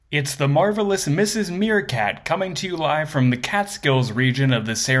It's the marvelous Mrs. Meerkat coming to you live from the Catskills region of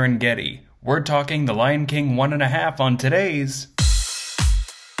the Serengeti. We're talking The Lion King 1.5 on today's...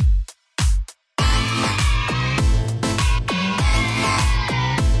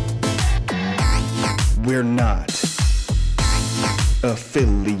 We're not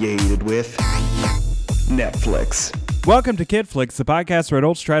affiliated with Netflix. Welcome to Kid Flicks, the podcast where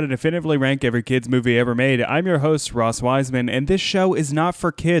adults try to definitively rank every kid's movie ever made. I'm your host, Ross Wiseman, and this show is not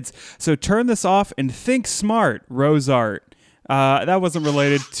for kids, so turn this off and think smart, Rose Art. That wasn't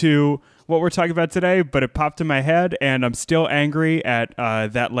related to what we're talking about today, but it popped in my head, and I'm still angry at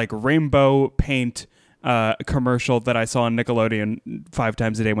that rainbow paint commercial that I saw on Nickelodeon 5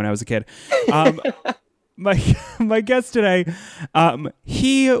 times a day when I was a kid. My guest today,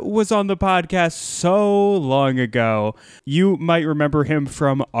 he was on the podcast so long ago. You might remember him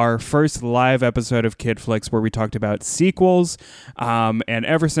from our first live episode of Kid Flicks where we talked about sequels. And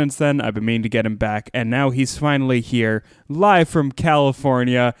ever since then, I've been meaning to get him back. And now he's finally here, live from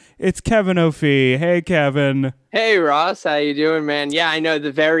California. It's Kevin O'Fee. Hey, Kevin. Hey, Ross. How you doing, man? Yeah, I know,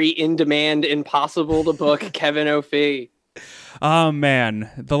 the very in-demand, impossible to book Kevin O'Fee. Oh, man.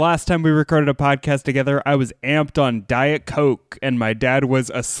 The last time we recorded a podcast together, I was amped on Diet Coke, and my dad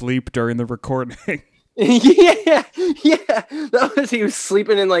was asleep during the recording. yeah. That was, he was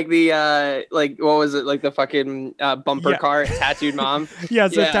sleeping in the what was it, the fucking bumper car at Tattooed Mom. So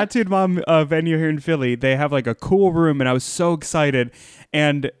Tattooed Mom venue here in Philly, they have a cool room, and I was so excited.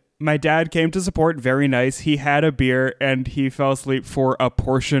 And my dad came to support, very nice. He had a beer, and he fell asleep for a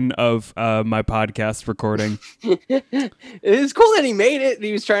portion of my podcast recording. It was cool that he made it.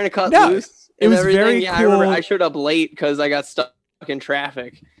 He was trying to cut loose. It was everything. very cool. I remember I showed up late because I got stuck in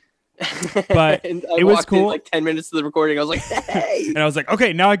traffic. But and it was cool. In 10 minutes to the recording, I was like, hey. And I was like,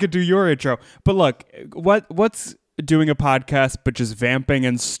 okay, now I could do your intro. But look, what's doing a podcast but just vamping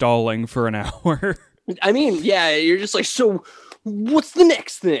and stalling for an hour? I mean, yeah, you're just like, so what's the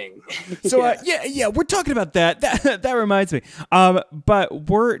next thing? So, we're talking about that. That reminds me. But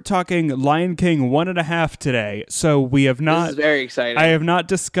we're talking Lion King 1.5 today. So we have not... This is very exciting. I have not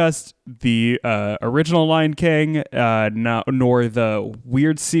discussed the original Lion King, nor the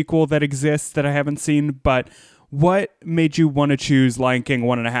weird sequel that exists that I haven't seen. But what made you want to choose Lion King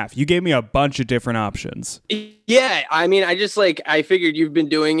 1.5? You gave me a bunch of different options. Yeah, I mean, I figured you've been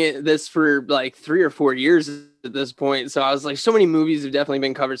doing this for 3 or 4 years at this point. So I was like, so many movies have definitely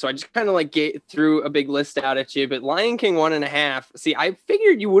been covered. So I just kind of threw a big list out at you. But Lion King 1.5. See, I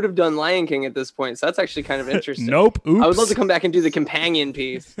figured you would have done Lion King at this point. So that's actually kind of interesting. Nope. Oops. I would love to come back and do the companion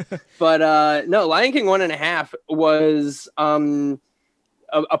piece. But no, Lion King 1.5 was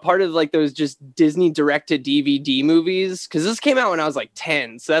a part of those just Disney direct to DVD movies. Cause this came out when I was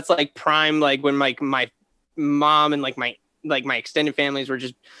 10. So that's prime, when my mom and my extended families were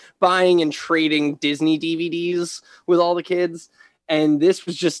just buying and trading Disney DVDs with all the kids. And this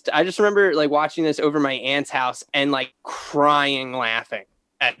was I just remember watching this over my aunt's house and crying, laughing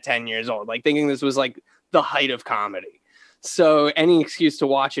at 10 years old, thinking this was the height of comedy. So any excuse to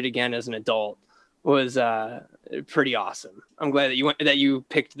watch it again as an adult was pretty awesome. I'm glad that you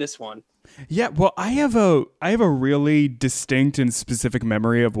picked this one. Yeah, well, I have a really distinct and specific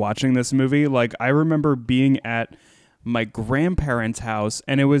memory of watching this movie. I remember being at my grandparents' house,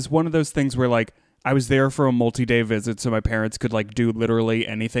 and it was one of those things where I was there for a multi-day visit, so my parents could do literally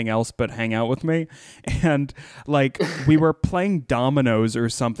anything else but hang out with me. And we were playing dominoes or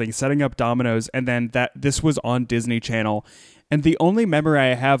something, setting up dominoes, and then this was on Disney Channel. And the only memory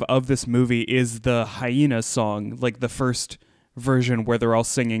I have of this movie is the hyena song, the first version where they're all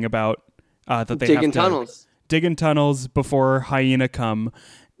singing about that they digging have to dig in tunnels before hyena come.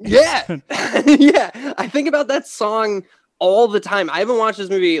 Yeah. Yeah. I think about that song all the time. I haven't watched this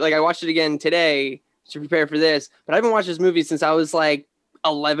movie. I watched it again today to prepare for this, but I haven't watched this movie since I was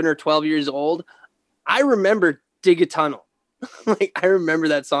 11 or 12 years old. I remember Dig a Tunnel. I remember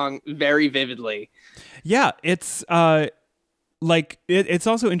that song very vividly. Yeah. It's, it's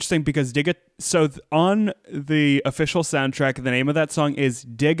also interesting because on the official soundtrack, the name of that song is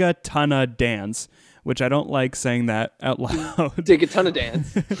Dig a Tunna Dance, which I don't like saying that out loud. Dig a Tunna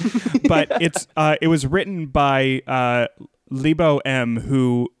Dance. But it was written by Lebo M,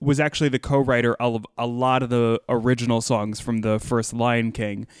 who was actually the co-writer of a lot of the original songs from the first Lion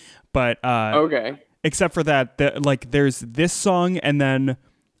King. But okay. Except for that, there's this song and then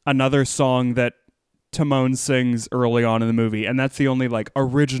another song that Timon sings early on in the movie, and that's the only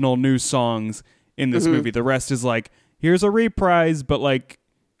original new songs in this movie. The rest is here's a reprise, but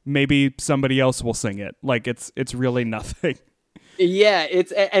maybe somebody else will sing it. It's really nothing. Yeah,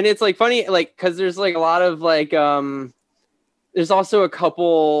 it's funny because there's a lot of there's also a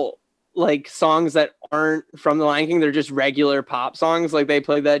couple like songs that aren't from The Lion King. They're just regular pop songs. Like they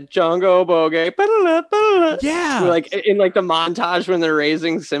play that Jungle Boogie. Yeah. Like in like the montage when they're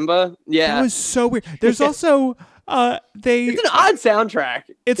raising Simba. Yeah. That was so weird. There's also It's an odd soundtrack.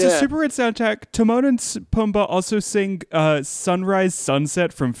 It's a super weird soundtrack. Timon and Pumbaa also sing Sunrise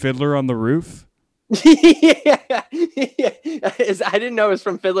Sunset from Fiddler on the Roof. Yeah. I didn't know it was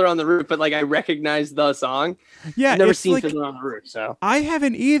from Fiddler on the Roof, but like I recognized the song. Yeah, I've never it's seen like, Fiddler on the Roof, so I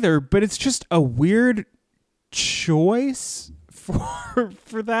haven't either, but it's just a weird choice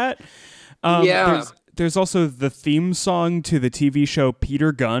for that. Yeah. There's also the theme song to the TV show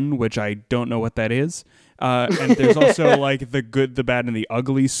Peter Gunn, which I don't know what that is. And there's also like the Good, the Bad, and the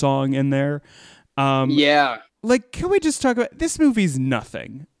Ugly song in there. Yeah. Like, can we just talk about this movie's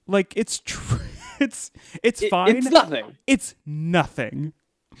nothing? Like, it's it's fine. It's nothing. It's nothing.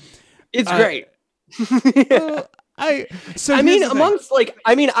 It's great. I mean, here's the thing. amongst like,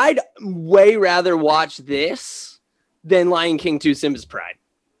 I mean, I'd way rather watch this than Lion King 2: Simba's Pride.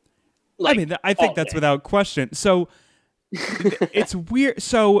 I mean, I think that's without question. So it's weird.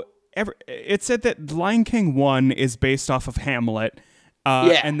 So it said that Lion King 1 is based off of Hamlet.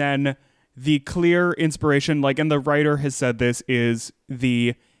 And then the clear inspiration, like, and the writer has said this, is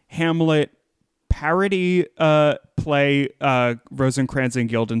the Hamlet parody play Rosencrantz and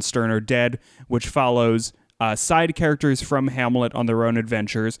Guildenstern Are Dead, which follows side characters from Hamlet on their own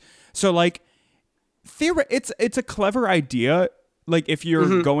adventures. So, like, it's a clever idea. Like, if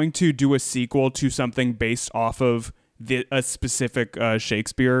you're going to do a sequel to something based off of a specific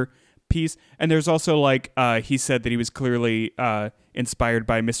Shakespeare piece. And there's also, like, he said that he was clearly inspired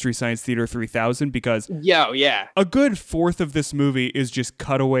by Mystery Science Theater 3000 because a good fourth of this movie is just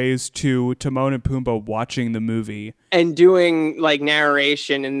cutaways to Timon and Pumbaa watching the movie. And doing, like,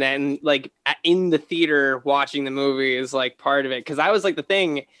 narration, and then, like, in the theater watching the movie is, like, part of it. Because I was, like, the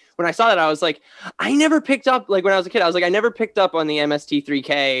thing... When I saw that, I was like, I never picked up, like when I was a kid, I was like, I never picked up on the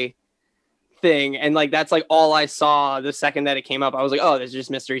MST3K thing. And like, that's like all I saw the second that it came up. I was like, oh, there's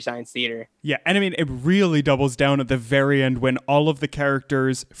just Mystery Science Theater. Yeah. And I mean, it really doubles down at the very end when all of the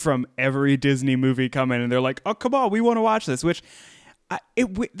characters from every Disney movie come in and they're like, oh, come on, we want to watch this, which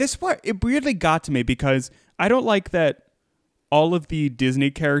it weirdly got to me because I don't like that all of the Disney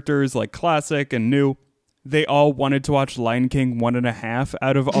characters, like classic and new, they all wanted to watch Lion King 1.5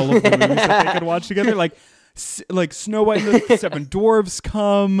 out of all of the movies that they could watch together. Like Snow White and the Seven Dwarves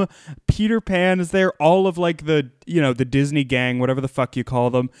come, Peter Pan is there, all of like the Disney gang, whatever the fuck you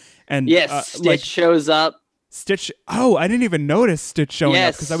call them. And Stitch shows up. Stitch. Oh, I didn't even notice Stitch showing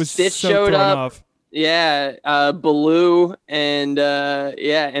up because I was Stitch so showed thrown up. off. Yeah, Baloo and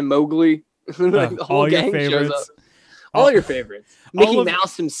and Mowgli. Like the whole all your gang favorites. shows up. All your favorites. Mickey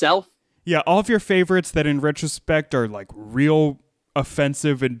Mouse himself. Yeah, all of your favorites that in retrospect are like real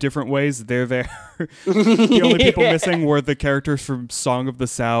offensive in different ways, they're there. The only people missing were the characters from Song of the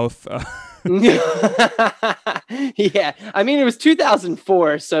South. Yeah, I mean, it was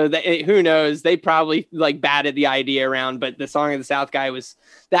 2004, so who knows? They probably like batted the idea around, but the Song of the South guy was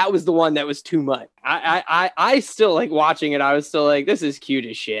the one that was too much. I still like watching it. I was still like, this is cute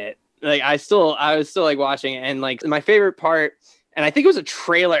as shit. Like I was still like watching it, and like my favorite part. And I think it was a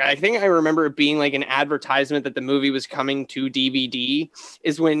trailer. I think I remember it being like an advertisement that the movie was coming to DVD.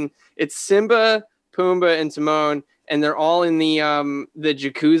 Is when it's Simba, Pumbaa, and Timon, and they're all in the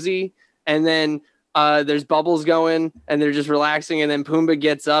jacuzzi, and then there's bubbles going, and they're just relaxing. And then Pumbaa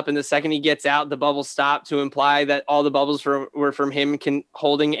gets up, and the second he gets out, the bubbles stop to imply that all the bubbles were from him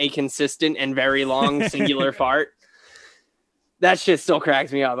holding a consistent and very long singular fart. That shit still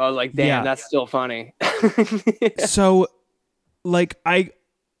cracks me up. I was like, damn, that's still funny. So. Like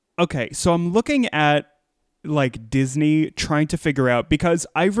so I'm looking at like Disney trying to figure out, because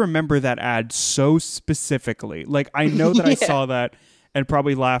I remember that ad so specifically. Like I know that I saw that and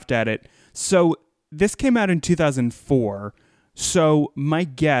probably laughed at it. So this came out in 2004. So my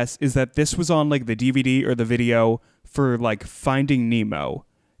guess is that this was on like the DVD or the video for like Finding Nemo,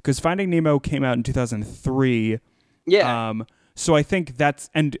 because Finding Nemo came out in 2003. Yeah. So I think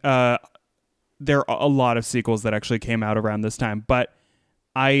that's, and there are a lot of sequels that actually came out around this time, but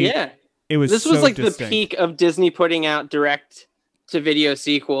it was this was so like distinct. the peak of Disney putting out direct to video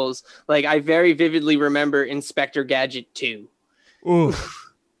sequels. Like I very vividly remember Inspector Gadget 2. Ooh,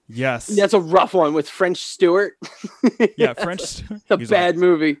 yes, that's a rough one with French Stewart. Yeah, French. A bad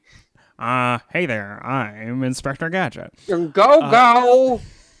movie. Hey there, I'm Inspector Gadget. Go,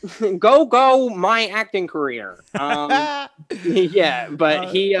 my acting career. Yeah, but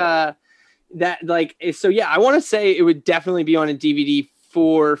he that like so yeah, I want to say it would definitely be on a DVD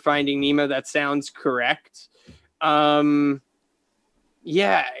for Finding Nemo. That sounds correct.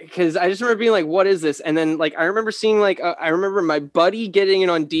 Yeah, because I just remember being like, "What is this?" And then like I remember seeing like I remember my buddy getting it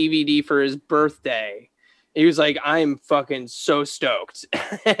on DVD for his birthday. He was like, "I'm fucking so stoked,"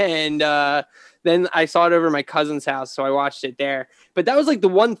 and then I saw it over at my cousin's house, so I watched it there. But that was like the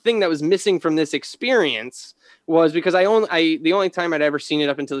one thing that was missing from this experience was because the only time I'd ever seen it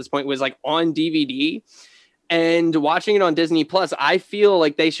up until this point was like on DVD. And watching it on Disney Plus, I feel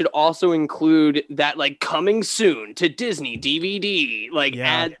like they should also include that like coming soon to Disney DVD like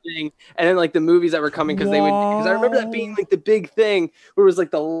ad thing, and then like the movies that were coming because I remember that being like the big thing where it was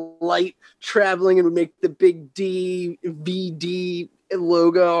like the light traveling and would make the big DVD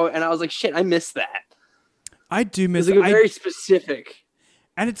logo, and I was like, shit, I miss that. I do miss it. Like very specific,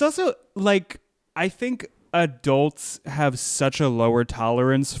 and it's also like I think adults have such a lower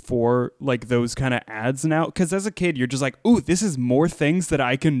tolerance for like those kind of ads now, because as a kid you're just like, ooh, this is more things that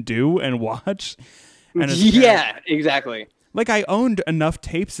I can do and watch. And yeah, exactly. Like I owned enough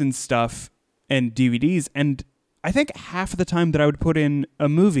tapes and stuff and DVDs, and I think half of the time that I would put in a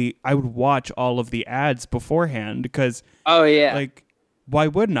movie I would watch all of the ads beforehand, because like why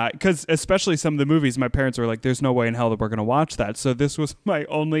wouldn't I? Because especially some of the movies, my parents were like, there's no way in hell that we're going to watch that. So this was my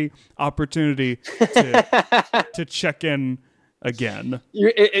only opportunity to check in again.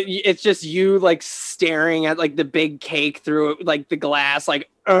 It's just you like staring at like the big cake through like the glass, like,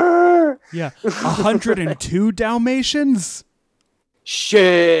 Arr! Yeah. 102 Dalmatians?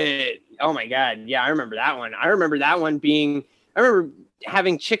 Shit. Oh my God. Yeah, I remember that one. I remember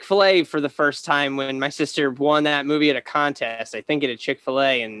having Chick-fil-A for the first time when my sister won that movie at a contest. I think at a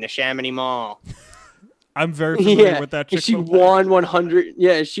Chick-fil-A in the Chamonix Mall. I'm very familiar with that Chick-fil-A. She won 100.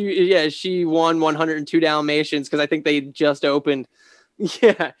 Yeah, she won 102 Dalmatians because I think they just opened.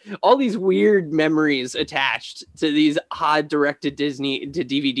 Yeah, all these weird memories attached to these odd directed Disney to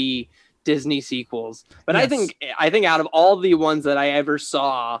DVD Disney sequels. But yes. I think out of all the ones that I ever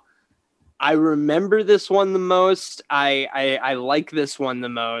saw, I remember this one the most. I like this one the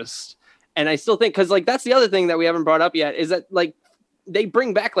most. And I still think, because like that's the other thing that we haven't brought up yet, is that like they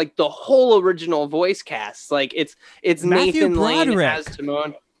bring back like the whole original voice cast. Like it's Nathan Lane as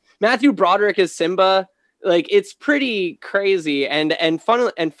Timon, Matthew Broderick as Simba. Like it's pretty crazy and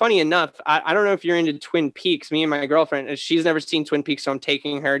funny enough. I don't know if you're into Twin Peaks. Me and my girlfriend, she's never seen Twin Peaks, so I'm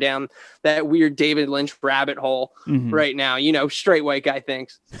taking her down that weird David Lynch rabbit hole right now. You know, straight white guy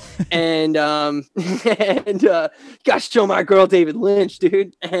thinks. And gosh, show my girl David Lynch,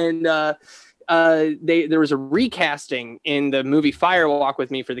 dude. And there was a recasting in the movie Fire Walk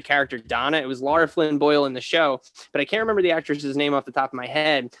with Me for the character Donna. It was Laura Flynn Boyle in the show, but I can't remember the actress's name off the top of my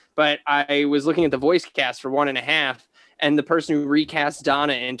head. But I was looking at the voice cast for 1.5, and the person who recast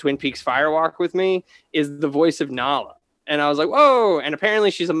Donna in Twin Peaks Fire Walk with Me is the voice of Nala. And I was like, whoa! And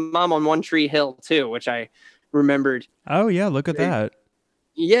apparently she's a mom on One Tree Hill too, which I remembered. Oh yeah, look at that.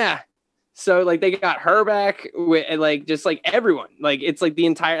 Yeah. So like they got her back with like just like everyone, like it's like the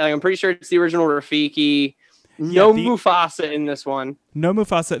entire, like I'm pretty sure it's the original Rafiki. No Mufasa in this one. No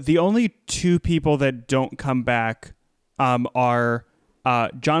Mufasa. The only two people that don't come back are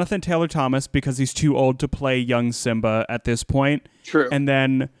Jonathan Taylor Thomas, because he's too old to play young Simba at this point. True. And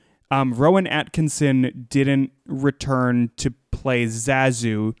then Rowan Atkinson didn't return to play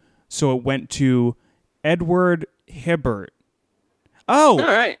Zazu, so it went to Edward Hibbert. Oh, all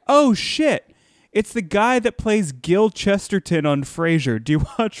right. Oh, shit. It's the guy that plays Gil Chesterton on Frasier. Do you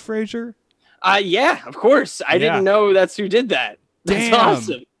watch Frasier? Yeah, of course. I didn't know that's who did that. That's Damn.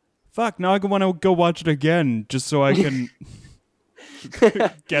 awesome. Fuck, now I want to go watch it again just so I can get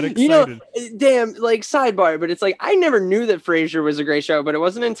excited. You know, damn, like sidebar, but it's like I never knew that Frasier was a great show, but it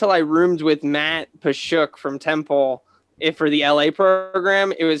wasn't until I roomed with Matt Pashuk from Temple for the LA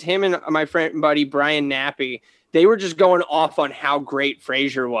program. It was him and my friend and buddy Brian Nappy. They were just going off on how great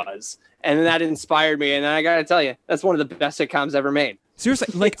Frasier was. And then that inspired me. And then I got to tell you, that's one of the best sitcoms ever made. Seriously,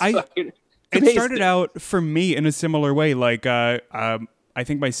 like it started out for me in a similar way. Like, I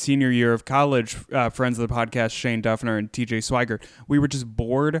think my senior year of college, friends of the podcast, Shane Duffner and TJ Swigert, we were just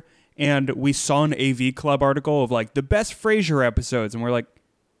bored. And we saw an AV Club article of like the best Frasier episodes. And we're like,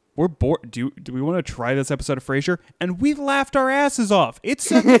 we're bored. Do we want to try this episode of Frasier? And we laughed our asses off. It's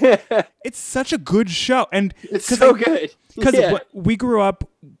such a good show, and it's so good because we grew up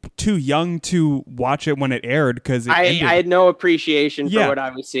too young to watch it when it aired. Because I had no appreciation for what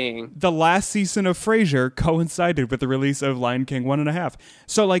I was seeing. The last season of Frasier coincided with the release of Lion King 1.5.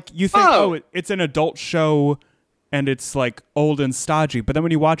 So like you think, it's an adult show. And it's like old and stodgy, but then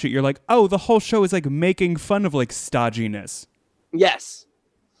when you watch it, you're like, oh, the whole show is like making fun of like stodginess. Yes.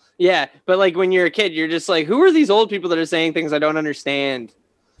 Yeah, but like when you're a kid, you're just like, who are these old people that are saying things I don't understand?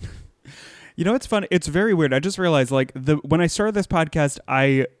 You know, it's fun. It's very weird. I just realized, like, when I started this podcast,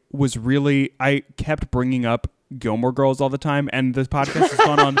 I kept bringing up Gilmore Girls all the time, and this podcast has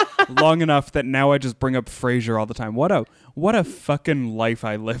gone on long enough that now I just bring up Frasier all the time. What a fucking life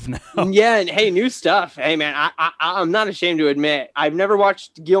I live now. Yeah, and hey, new stuff. Hey, man, I'm not ashamed to admit I've never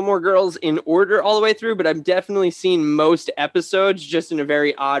watched Gilmore Girls in order all the way through, but I've definitely seen most episodes just in a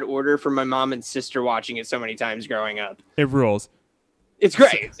very odd order from my mom and sister watching it so many times growing up. It rules. It's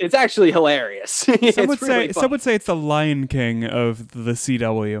great. It's actually hilarious. Some would say it's the Lion King of the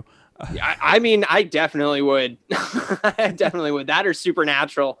CW. I mean, I definitely would. I definitely would. That or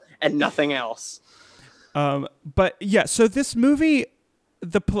Supernatural and nothing else. But yeah, so this movie,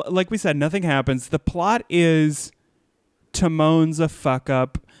 like we said, nothing happens. The plot is Timon's a fuck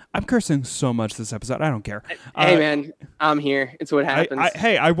up. I'm cursing so much this episode. I don't care. Hey, man, I'm here. It's what happens.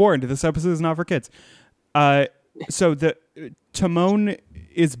 I warned. This episode is not for kids. So Timon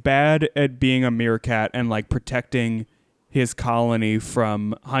is bad at being a meerkat and like protecting his colony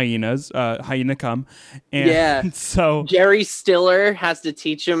from hyenas, hyena come. And yeah. So Jerry Stiller has to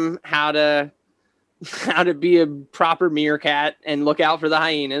teach him how to be a proper meerkat and look out for the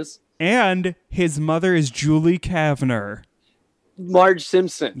hyenas. And his mother is Julie Kavner. Marge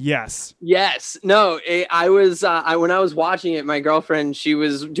Simpson. Yes. No, I was when I was watching it, my girlfriend, she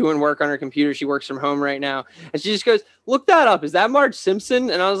was doing work on her computer. She works from home right now. And she just goes, look that up. Is that Marge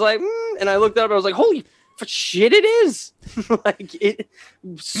Simpson? And I was like, and I looked it up. I was like, holy shit, it is. Like, it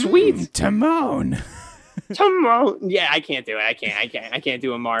sweet. Timon. Yeah, I can't do it. I can't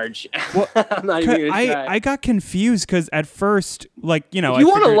do a Marge. Well, I'm not even gonna try. I got confused because at first, like, you know, if you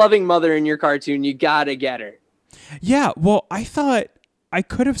want a loving mother in your cartoon, you gotta get her. Yeah, well, I thought I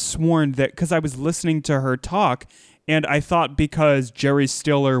could have sworn that because I was listening to her talk, and I thought because Jerry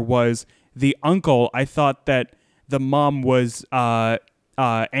Stiller was the uncle, I thought that the mom was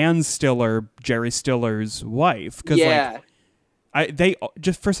Ann Stiller, Jerry Stiller's wife. Yeah. They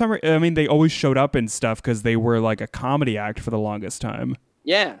just for some reason, I mean, they always showed up in stuff because they were like a comedy act for the longest time.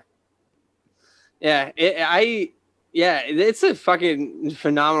 Yeah. It's a fucking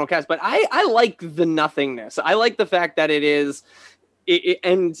phenomenal cast, but I like the nothingness. I like the fact that it is,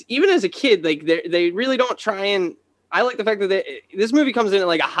 and even as a kid, like they really don't try and. I like the fact that this movie comes in at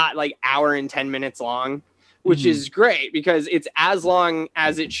like a hot like hour and 10 minutes long, which is great because it's as long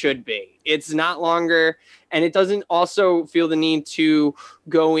as it should be. It's not longer, and it doesn't also feel the need to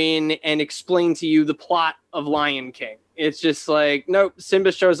go in and explain to you the plot of Lion King. It's just like, nope,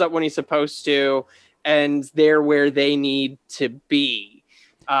 Simba shows up when he's supposed to, and they're where they need to be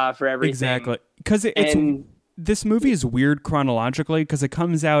for everything. Exactly. Because this movie is weird chronologically because it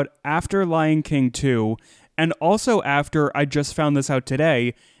comes out after Lion King 2, and also after, I just found this out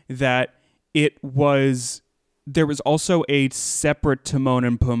today, that there was also a separate Timon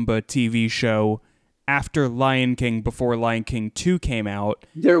and Pumbaa TV show after Lion King before Lion King 2 came out.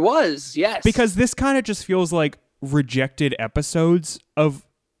 There was, yes. Because this kind of just feels like rejected episodes of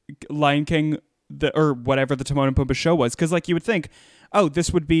Lion King, or whatever the Timon and Pumbaa show was. Because like you would think, oh,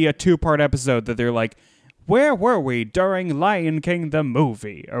 this would be a 2-part episode that they're like, where were we during Lion King the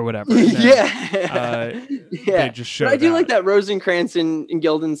movie or whatever? Then, they just showed. But I do like that Rosencrantz and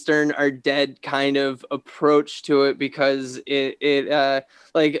Guildenstern are dead kind of approach to it because it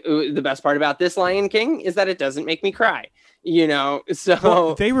like the best part about this Lion King is that it doesn't make me cry. You know, so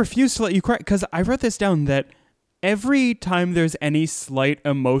well, they refuse to let you cry because I wrote this down that. Every time there's any slight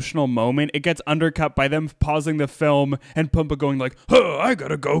emotional moment, it gets undercut by them pausing the film and Pumbaa going like, I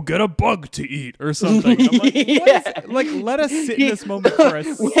gotta go get a bug to eat or something. I'm like, like, let us sit in this moment for a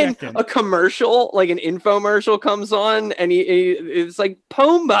second. A commercial, like an infomercial comes on and it's like,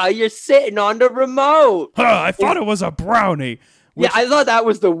 Pumbaa, you're sitting on the remote. I thought it was a brownie. Yeah, I thought that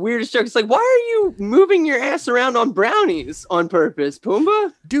was the weirdest joke. It's like, why are you moving your ass around on brownies on purpose,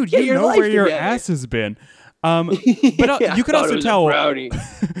 Pumbaa? Dude, you know where your ass has been. But you could also tell,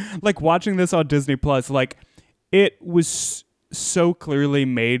 like watching this on Disney Plus, like it was so clearly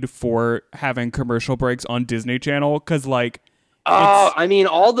made for having commercial breaks on Disney Channel. Cause like, I mean,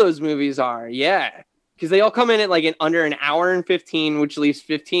 all those movies are, yeah. Cause they all come in at like under an hour and 15, which leaves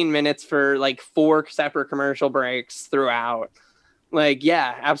 15 minutes for like 4 separate commercial breaks throughout. Like,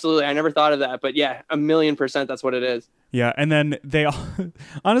 yeah, absolutely. I never thought of that, but yeah, 1,000,000% that's what it is. Yeah, and then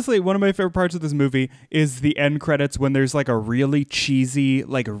honestly, one of my favorite parts of this movie is the end credits when there's like a really cheesy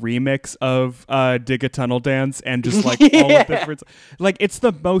like remix of Dig a Tunnel Dance and just like all of different, like it's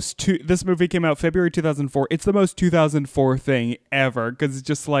the most, this movie came out February 2004. It's the most 2004 thing ever because it's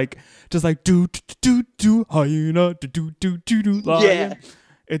just like do hyena do lion.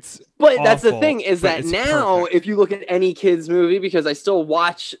 Yeah. But that's the awful, thing is but that it's now, perfect. if you look at any kids movie, because I still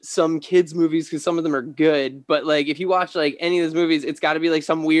watch some kids movies because some of them are good, but like if you watch like any of those movies, it's got to be like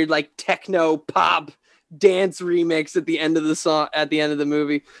some weird like techno pop dance remix at the end of the song, at the end of the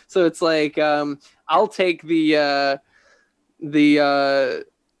movie. So it's like I'll take the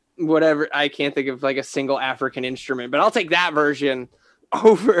whatever, I can't think of like a single African instrument, but I'll take that version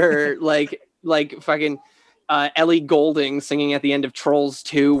over like fucking Ellie Goulding singing at the end of Trolls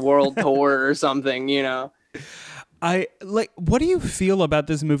 2 World Tour or something, you know. I like. What do you feel about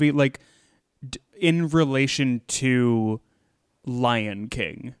this movie, like in relation to Lion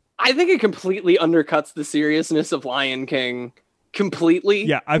King? I think it completely undercuts the seriousness of Lion King completely.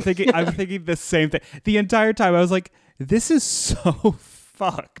 Yeah, I'm thinking the same thing. The entire time I was like, this is so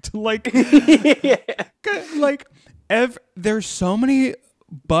fucked. Like, Yeah. like there's so many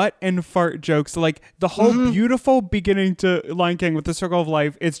butt and fart jokes. Like the whole beautiful beginning to Lion King with the Circle of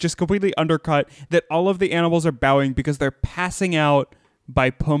Life, it's just completely undercut that all of the animals are bowing because they're passing out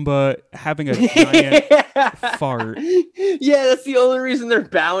by Pumbaa having a giant fart. Yeah, that's the only reason they're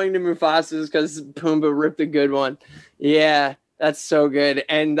bowing to Mufasa is because Pumbaa ripped a good one. Yeah, that's so good.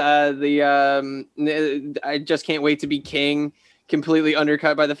 And I just can't wait to be king, completely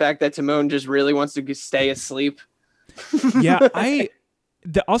undercut by the fact that Timon just really wants to stay asleep. Yeah,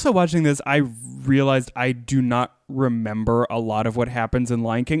 also watching this, I realized I do not remember a lot of what happens in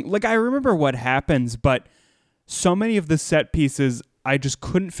Lion King. Like, I remember what happens, but so many of the set pieces, I just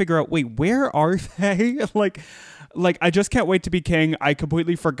couldn't figure out, wait, where are they? like, I just can't wait to be king. I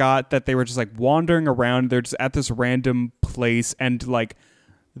completely forgot that they were just, like, wandering around. They're just at this random place, and, like,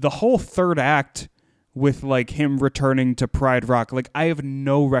 the whole third act with, like, him returning to Pride Rock, like, I have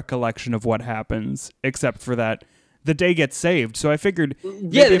no recollection of what happens, except for that the day gets saved. So I figured,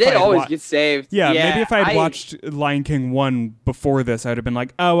 Yeah, the day always gets saved. Yeah, maybe if I had watched Lion King 1 before this, I'd have been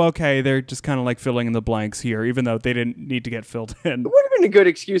like, oh, okay, they're just kind of like filling in the blanks here, even though they didn't need to get filled in. It would have been a good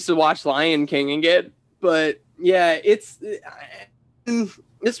excuse to watch Lion King and get, but yeah, it's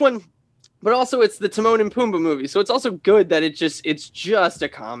this one, but also it's the Timon and Pumbaa movie, so it's also good that it's just a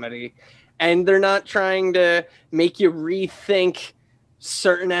comedy, and they're not trying to make you rethink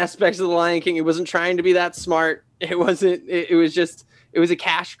certain aspects of the Lion King. It wasn't trying to be that smart. It wasn't. It was just. It was a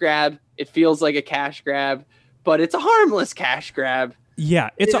cash grab. It feels like a cash grab, but it's a harmless cash grab.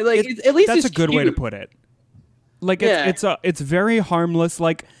 Yeah, at least that's a good way to put it. Like it's very harmless.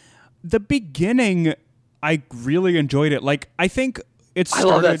 Like the beginning, I really enjoyed it. Like I think it's. I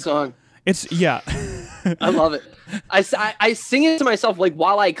love that song. I love it. I sing it to myself like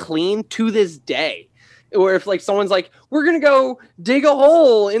while I clean to this day. Or if like someone's like, we're gonna go dig a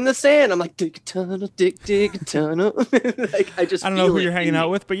hole in the sand, I'm like, dig a tunnel, dig a tunnel. Like I don't know who you're hanging out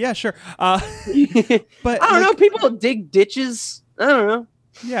with, but yeah, sure. But I don't know. People dig ditches. I don't know.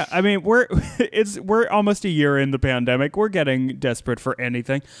 Yeah, I mean we're almost a year in the pandemic. We're getting desperate for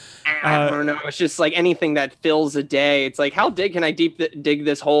anything. I don't know. It's just like anything that fills a day. It's like, how dig can I dig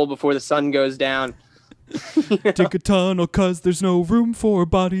this hole before the sun goes down? Dig a tunnel cause there's no room for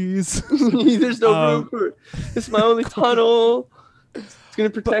bodies. There's no room for it. It's my only tunnel. It's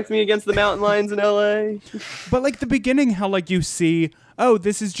gonna protect me against the mountain lions in LA. But like the beginning, how like you see, oh,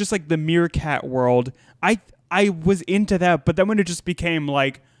 this is just like the meerkat world. I was into that, but then when it just became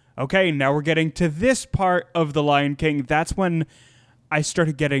like, okay, now we're getting to this part of the Lion King, that's when I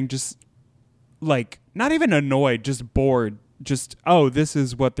started getting just like not even annoyed, just bored. Just, oh, this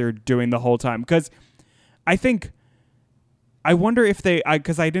is what they're doing the whole time. Because I wonder if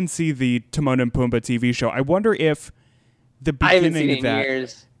because I didn't see the Timon and Pumbaa TV show. I wonder if the beginning of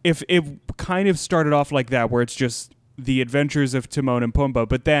that, if it kind of started off like that, where it's just the adventures of Timon and Pumbaa,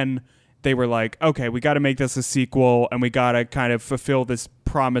 but then they were like, okay, we got to make this a sequel, and we got to kind of fulfill this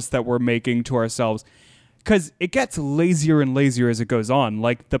promise that we're making to ourselves. Because it gets lazier and lazier as it goes on.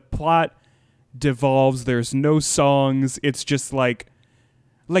 Like, the plot devolves. There's no songs. It's just like,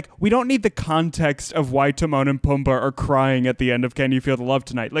 we don't need the context of why Timon and Pumbaa are crying at the end of Can You Feel the Love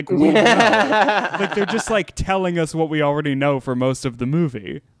Tonight? Like, we know. Like, they're just, like, telling us what we already know for most of the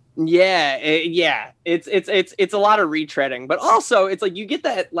movie. Yeah. It's a lot of retreading. But also, it's like, you get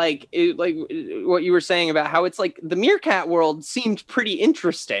that, like what you were saying about how it's like the meerkat world seemed pretty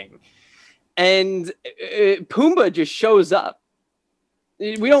interesting. And Pumbaa just shows up.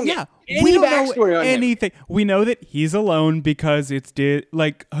 We don't get any backstory on anything. We know that he's alone because it's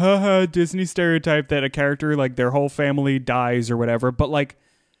Disney stereotype that a character, like, their whole family dies or whatever. But like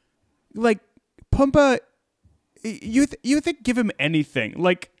Pumbaa, you think give him anything?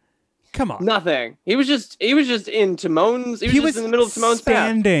 Like, come on, nothing. He was just in Timon's. He was in the middle of Timon's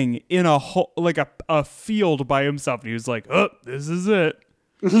standing path. In a hole, like a field by himself. And he was like, "Oh, this is it."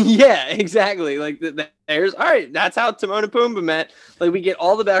 Yeah, exactly. Like there's all right. That's how Timon and Pumbaa met. Like we get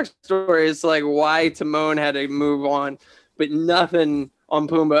all the backstories to like why Timon had to move on, but nothing on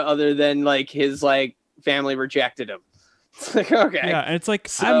Pumbaa other than like his like family rejected him. It's like okay, Yeah, and it's like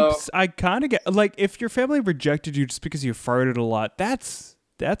So- I kind of get like if your family rejected you just because you farted a lot, that's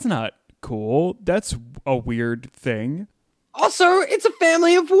not cool. That's a weird thing. Also, it's a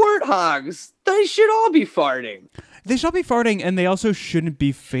family of warthogs. They should all be farting. They should be farting, and they also shouldn't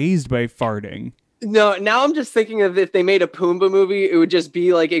be phased by farting. No, now I'm just thinking of if they made a Pumbaa movie, it would just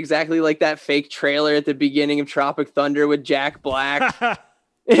be like exactly like that fake trailer at the beginning of Tropic Thunder with Jack Black.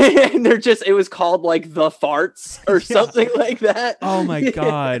 And it was called like The Farts or something like that. Oh my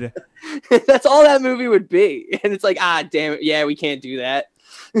god. That's all that movie would be. And it's like, damn it. Yeah, we can't do that.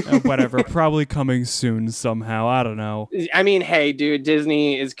 Whatever. Probably coming soon somehow. I don't know. I mean, hey, dude,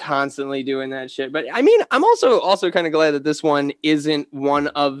 Disney is constantly doing that shit. But I mean, I'm also kind of glad that this one isn't one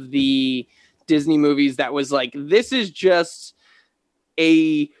of the Disney movies that was like, this is just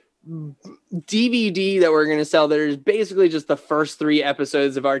a DVD that we're going to sell that is basically just the first 3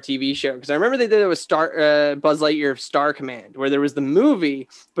 episodes of our TV show. Because I remember they did it with Buzz Lightyear of Star Command, where there was the movie,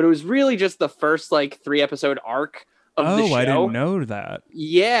 but it was really just the first like 3 episode arc of the show. I didn't know that.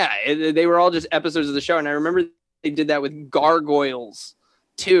 Yeah, they were all just episodes of the show. And I remember they did that with Gargoyles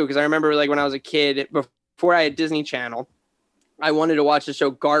too. Because I remember like when I was a kid, before I had Disney Channel, I wanted to watch the show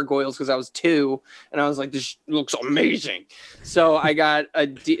Gargoyles because I was 2, and I was like, "This looks amazing." So I got a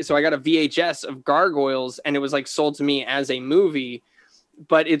VHS of Gargoyles, and it was like sold to me as a movie.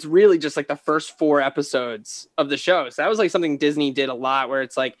 But it's really just like the first 4 episodes of the show. So that was like something Disney did a lot, where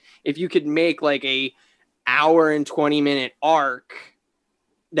it's like if you could make like a hour and 20-minute arc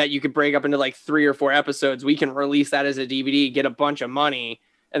that you could break up into like 3 or 4 episodes, we can release that as a DVD, get a bunch of money,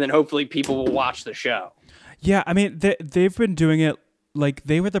 and then hopefully people will watch the show. Yeah, I mean, they've been doing it like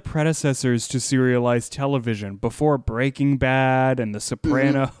they were the predecessors to serialized television. Before Breaking Bad and The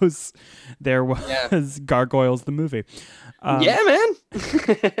Sopranos, there was Gargoyles, the movie. Yeah, man.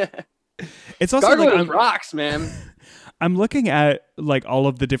 It's also Gargoyles like rocks, man. I'm looking at like all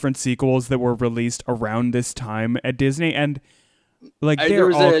of the different sequels that were released around this time at Disney, and like there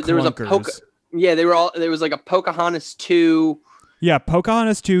was clunkers. There was like a Pocahontas 2. Yeah,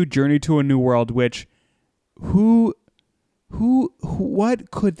 Pocahontas 2, Journey to a New World, which what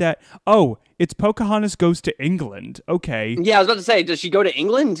could that? Oh, it's Pocahontas Goes to England. Okay. Yeah, I was about to say, does she go to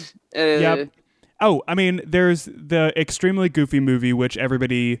England? Yep. Oh, I mean, there's the extremely goofy movie, which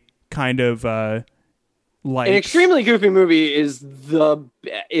everybody kind of likes. An extremely goofy movie is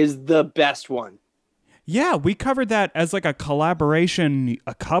the best one. Yeah, we covered that as like a collaboration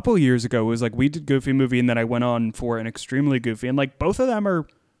a couple years ago. It was like we did Goofy Movie, and then I went on for an Extremely Goofy, and like both of them are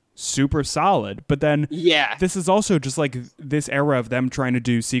super solid. But then this is also just like this era of them trying to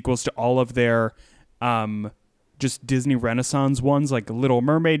do sequels to all of their just Disney Renaissance ones, like Little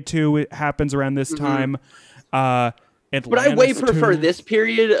Mermaid 2. It happens around this time. Atlantis but I way 2. prefer this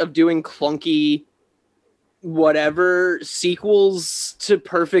period of doing clunky whatever sequels to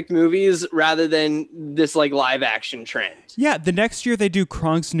perfect movies rather than this like live action trend. Yeah, the next year they do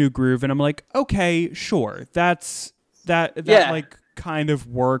Kronk's New Groove, and I'm like, okay, sure, that like kind of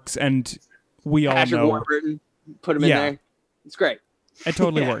works, and we all Patrick know Warburton, put him in there. It's great. It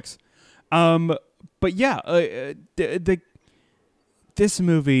totally works. But yeah, this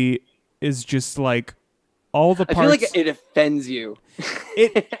movie is just like all the parts. I feel like it offends you.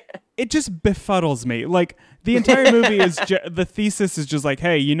 It just befuddles me. Like the entire movie is the thesis is just like,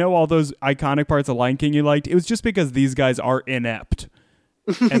 hey, you know all those iconic parts of Lion King you liked? It was just because these guys are inept.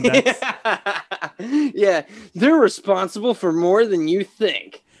 And that's, yeah, they're responsible for more than you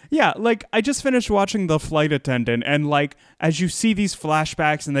think. Yeah, like I just finished watching The Flight Attendant, and like as you see these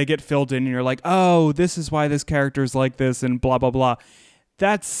flashbacks and they get filled in, and you're like, oh, this is why this character's like this, and blah blah blah.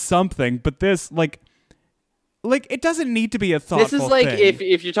 That's something, but this like it doesn't need to be a thoughtful thing. This is like thing.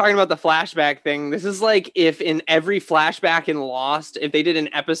 if you're talking about the flashback thing, this is like if in every flashback in Lost, if they did an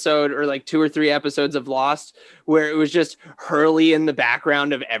episode or like 2 or 3 episodes of Lost where it was just Hurley in the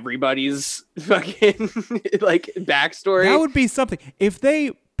background of everybody's fucking like backstory. That would be something. If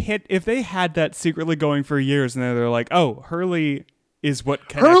they had that secretly going for years, and they're like, oh, Hurley is what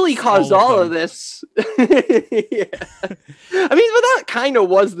Hurley caused all of this. Yeah. I mean, but that kind of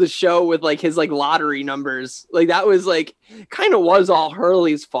was the show with like his like lottery numbers. Like that was like kind of was all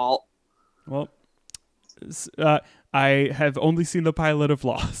Hurley's fault. Well, I have only seen the pilot of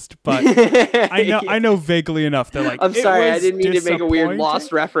Lost, but I know vaguely enough that like I'm sorry, I didn't mean to make a weird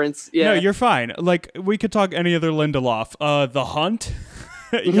Lost reference. Yeah. No, you're fine. Like we could talk any other Lindelof. The Hunt.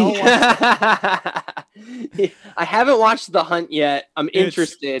 I haven't watched The Hunt yet. I'm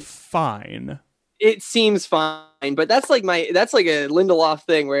interested. It's fine. It seems fine, but that's like a Lindelof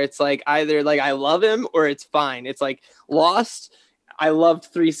thing where it's like either like I love him or it's fine. It's like Lost. I loved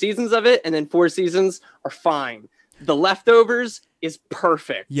 3 seasons of it, and then 4 seasons are fine. The Leftovers is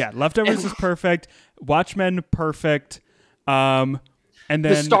perfect. Yeah, Leftovers is perfect. Watchmen, perfect. And then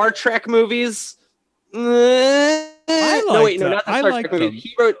the Star Trek movies. I No, wait, no, not the I Star like Trek them. movies.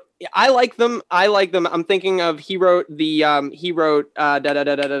 He wrote. I like them. I'm thinking of he wrote Didn't Didn't he write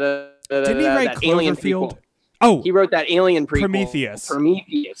that Alien Cloverfield? prequel. Oh, He wrote that Alien prequel.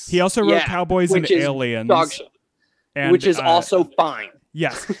 Prometheus. He also wrote Cowboys and which is Aliens. dog shit, And, which is also fine.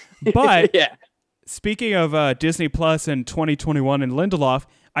 yes. But Yeah. speaking of Disney Plus and 2021 and Lindelof,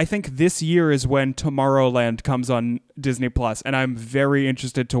 I think this year is when Tomorrowland comes on Disney Plus, and I'm very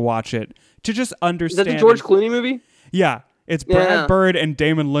interested to watch it to just Is understand. that the George Clooney movie? Yeah, it's Brad Yeah. Bird and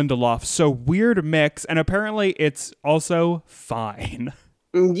Damon Lindelof. So weird mix, and apparently it's also fine.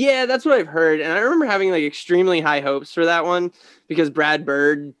 Yeah, that's what I've heard. And I remember having like extremely high hopes for that one because Brad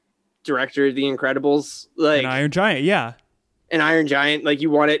Bird, director of The Incredibles, like An Iron Giant, yeah. an Iron Giant, like you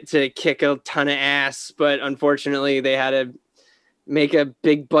want it to kick a ton of ass, but unfortunately they had to make a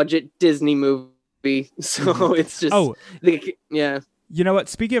big budget Disney movie. So it's just Oh. yeah. You know what?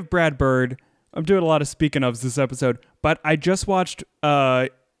 Speaking of Brad Bird, I'm doing a lot of speaking ofs this episode, but I just watched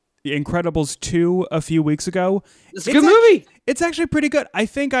Incredibles 2 a few weeks ago. It's a good movie. It's actually pretty good. I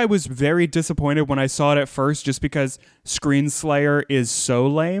think I was very disappointed when I saw it at first just because Screenslayer is so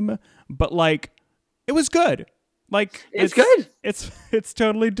lame, but like it was good. Like It's good. It's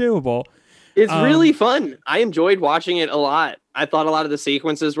totally doable. It's really fun. I enjoyed watching it a lot. I thought a lot of the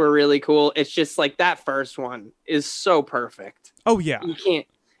sequences were really cool. It's just like that first one is so perfect. Oh yeah. You can't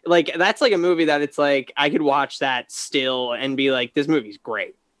like that's like a movie that it's like I could watch that still and be like, this movie's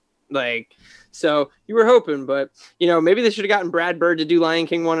great. Like, so you were hoping, but you know, maybe they should have gotten Brad Bird to do Lion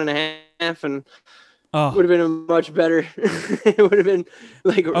King 1.5 and Oh. would have been a much better. It would have been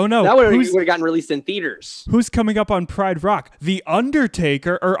like, Oh, no. that would Who's- have gotten released in theaters. Who's coming up on Pride Rock? The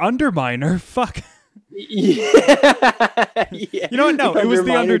Undertaker or Underminer? Fuck. Yeah. Yeah. You know what? No, it was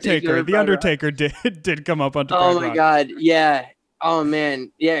the Underminer taking Undertaker. over The Pride Rock. Undertaker did come up onto Pride Oh my Rock. god, yeah. Oh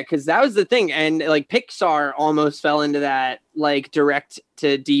man, yeah, because that was the thing, and like Pixar almost fell into that like direct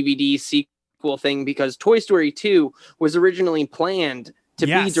to DVD sequel thing because Toy Story 2 was originally planned to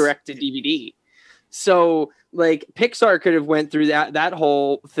be Yes. direct to DVD. So like Pixar could have went through that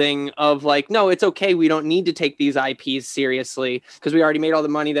whole thing of like, no, it's okay, we don't need to take these IPs seriously because we already made all the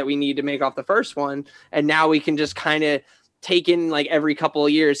money that we need to make off the first one, and now we can just kind of take in like every couple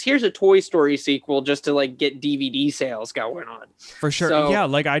of years. Here's a Toy Story sequel just to like get DVD sales going on. For sure. So- Yeah,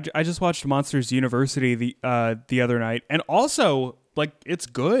 like I just watched Monsters University the other night, and also like it's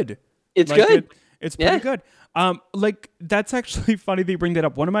good. It's Like, good. It's pretty Yeah. good. Like that's actually funny that you bring that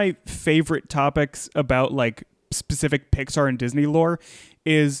up. One of my favorite topics about like specific Pixar and Disney lore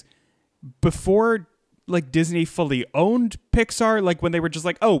is before like Disney fully owned Pixar, like when they were just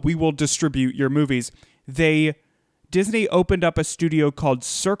like, oh, we will distribute your movies. Disney opened up a studio called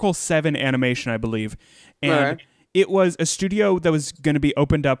Circle 7 Animation, I believe. And Alright. it was a studio that was going to be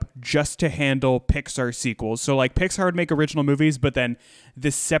opened up just to handle Pixar sequels. So like Pixar would make original movies, but then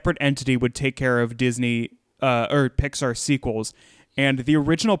this separate entity would take care of Disney or Pixar sequels. And the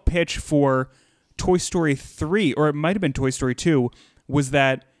original pitch for Toy Story 3, or it might have been Toy Story 2, was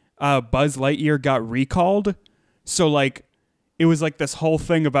that Buzz Lightyear got recalled. So like it was like this whole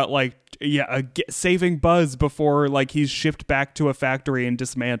thing about like saving Buzz before like he's shipped back to a factory and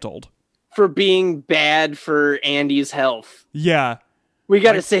dismantled. For being bad for Andy's health. Yeah. We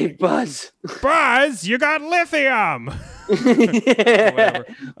got to save Buzz. Buzz, you got lithium. Yeah.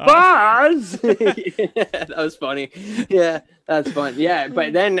 Buzz. Yeah, that was funny. Yeah, that's fun. Yeah,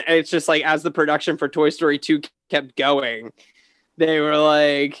 but then it's just like as the production for Toy Story 2 kept going, they were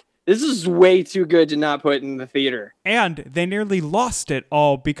like, this is way too good to not put in the theater. And they nearly lost it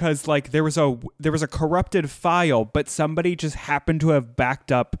all because like there was a corrupted file, but somebody just happened to have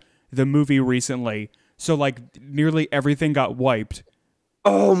backed up the movie recently. So like nearly everything got wiped.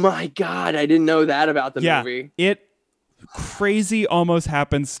 Oh my god, I didn't know that about the movie. It crazy almost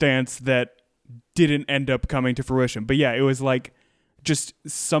happenstance that didn't end up coming to fruition. But yeah, it was like just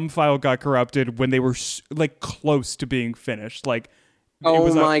some file got corrupted when they were like close to being finished. Like Oh it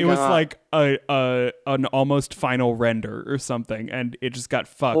was my it was God. like an almost final render or something, and it just got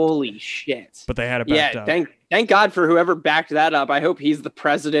fucked. Holy shit. But they had it backed Yeah, up. thank God for whoever backed that up. I hope he's the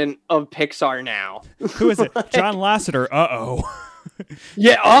president of Pixar now. Who is it? John Lasseter. Uh-oh.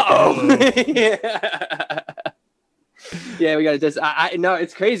 Yeah, uh-oh. Yeah. Yeah, we got to I no,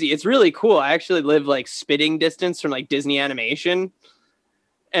 it's crazy. It's really cool. I actually live like spitting distance from like Disney animation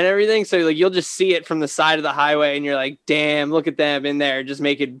and everything. So like you'll just see it from the side of the highway and you're like, damn, look at them in there. Just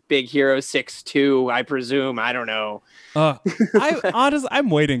making Big Hero 6-2, I presume. I don't know.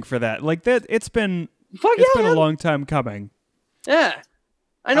 I'm waiting for that. Like that it's been a long time coming. Yeah.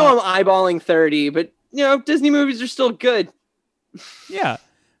 I know I'm eyeballing 30, but you know, Disney movies are still good. Yeah.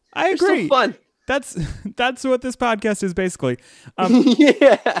 I They're agree. still fun. That's what this podcast is basically.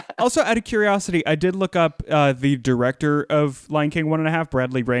 Yeah. Also, out of curiosity, I did look up the director of Lion King 1.5,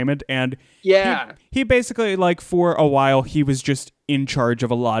 Bradley Raymond, and he basically like for a while he was just in charge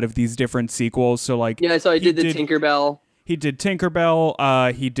of a lot of these different sequels. So like so he did Tinkerbell. He did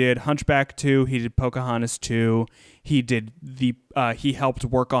Tinkerbell. He did Hunchback 2. He did Pocahontas 2. He did he helped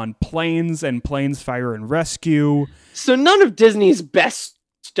work on Planes and Planes Fire and Rescue. So none of Disney's best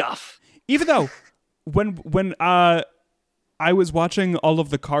stuff. Even though when I was watching all of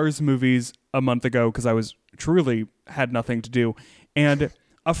the Cars movies a month ago because I was truly had nothing to do, and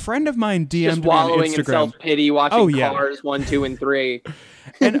a friend of mine DM'd just me on wallowing Instagram. in self-pity, watching Cars 1, 2, and 3.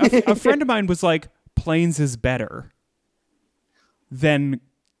 And a friend of mine was like, Planes is better than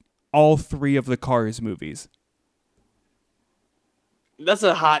all 3 of the Cars movies. That's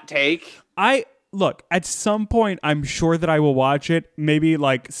a hot take. Look, at some point, I'm sure that I will watch it. Maybe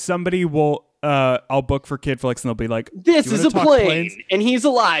like somebody will, I'll book for KidFlix and they'll be like, this is a plane and he's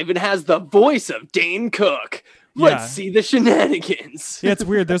alive and has the voice of Dane Cook. Let's see the shenanigans. Yeah, it's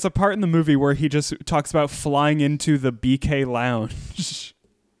weird. There's a part in the movie where he just talks about flying into the BK Lounge.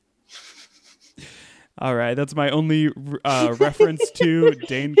 All right, that's my only reference to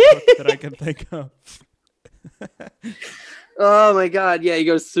Dane Cook that I can think of. Oh my God! Yeah, he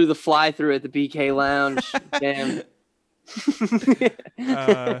goes through the fly-through at the BK Lounge. Damn.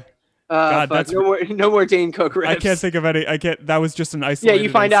 God, that's no more Dane Cook riffs. I can't think of any. That was just an isolated. Yeah, you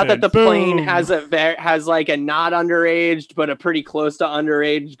find out that the plane has like a not underaged but a pretty close to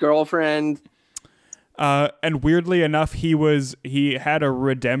underage girlfriend. And weirdly enough, he had a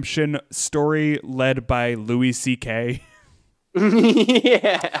redemption story led by Louis C.K.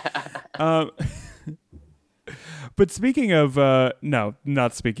 Yeah. But speaking of, no,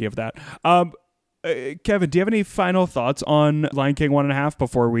 not speaking of that. Kevin, do you have any final thoughts on Lion King 1.5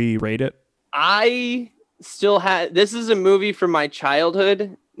 before we rate it? I still have. This is a movie from my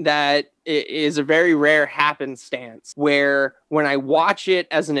childhood that is a very rare happenstance where when I watch it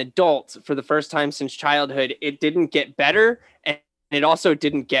as an adult for the first time since childhood, it didn't get better and it also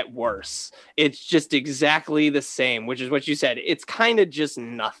didn't get worse. It's just exactly the same, which is what you said. It's kind of just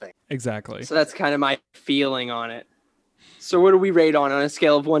nothing. Exactly. So that's kind of my feeling on it. So what do we rate on a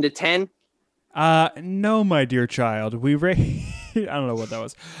scale of 1 to 10? No, my dear child. We rate... I don't know what that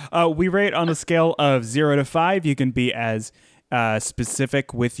was. We rate on a scale of 0 to 5. You can be as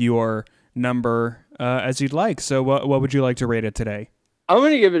specific with your number as you'd like. So what would you like to rate it today? I'm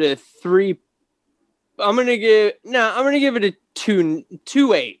going to give it a 3. I'm going to give it a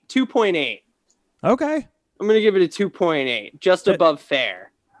 2.8. Okay. I'm going to give it a 2.8, just above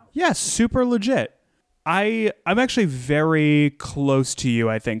fair. Yeah, super legit. I'm actually very close to you,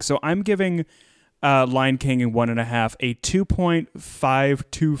 I think. So I'm giving Lion King in 1.5 a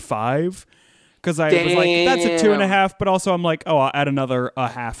 2.525 because I was like, that's a 2.5, but also I'm like, oh, I'll add another a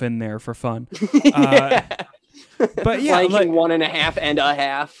half in there for fun. But yeah, Lion King 1.5 and a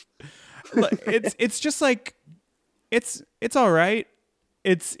half. It's just like it's all right.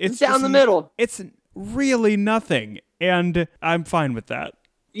 It's down the middle. It's really nothing, and I'm fine with that.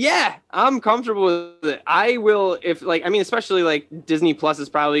 Yeah, I'm comfortable with it. I will, especially like Disney Plus is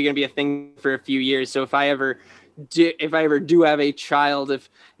probably going to be a thing for a few years. So if I ever do have a child, if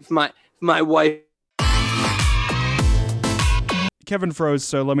my wife. Kevin froze,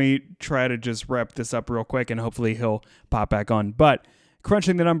 so let me try to just wrap this up real quick, and hopefully he'll pop back on. But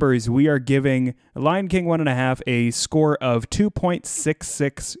crunching the numbers, we are giving Lion King 1.5 a score of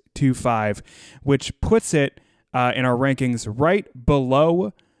 2.6625, which puts it in our rankings right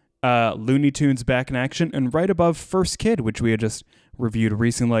below Looney Tunes Back in Action and right above First Kid, which we had just reviewed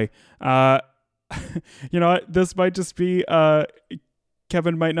recently. You know what? This might just be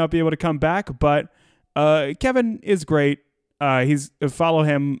Kevin might not be able to come back, but Kevin is great. Follow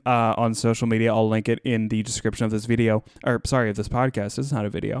him on social media. I'll link it in the description of this video, of this podcast. It's not a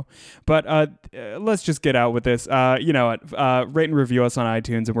video, but let's just get out with this. Rate and review us on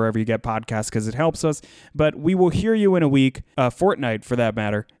iTunes and wherever you get podcasts because it helps us. But we will hear you in a week, fortnight for that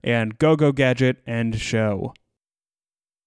matter, and go Gadget and show.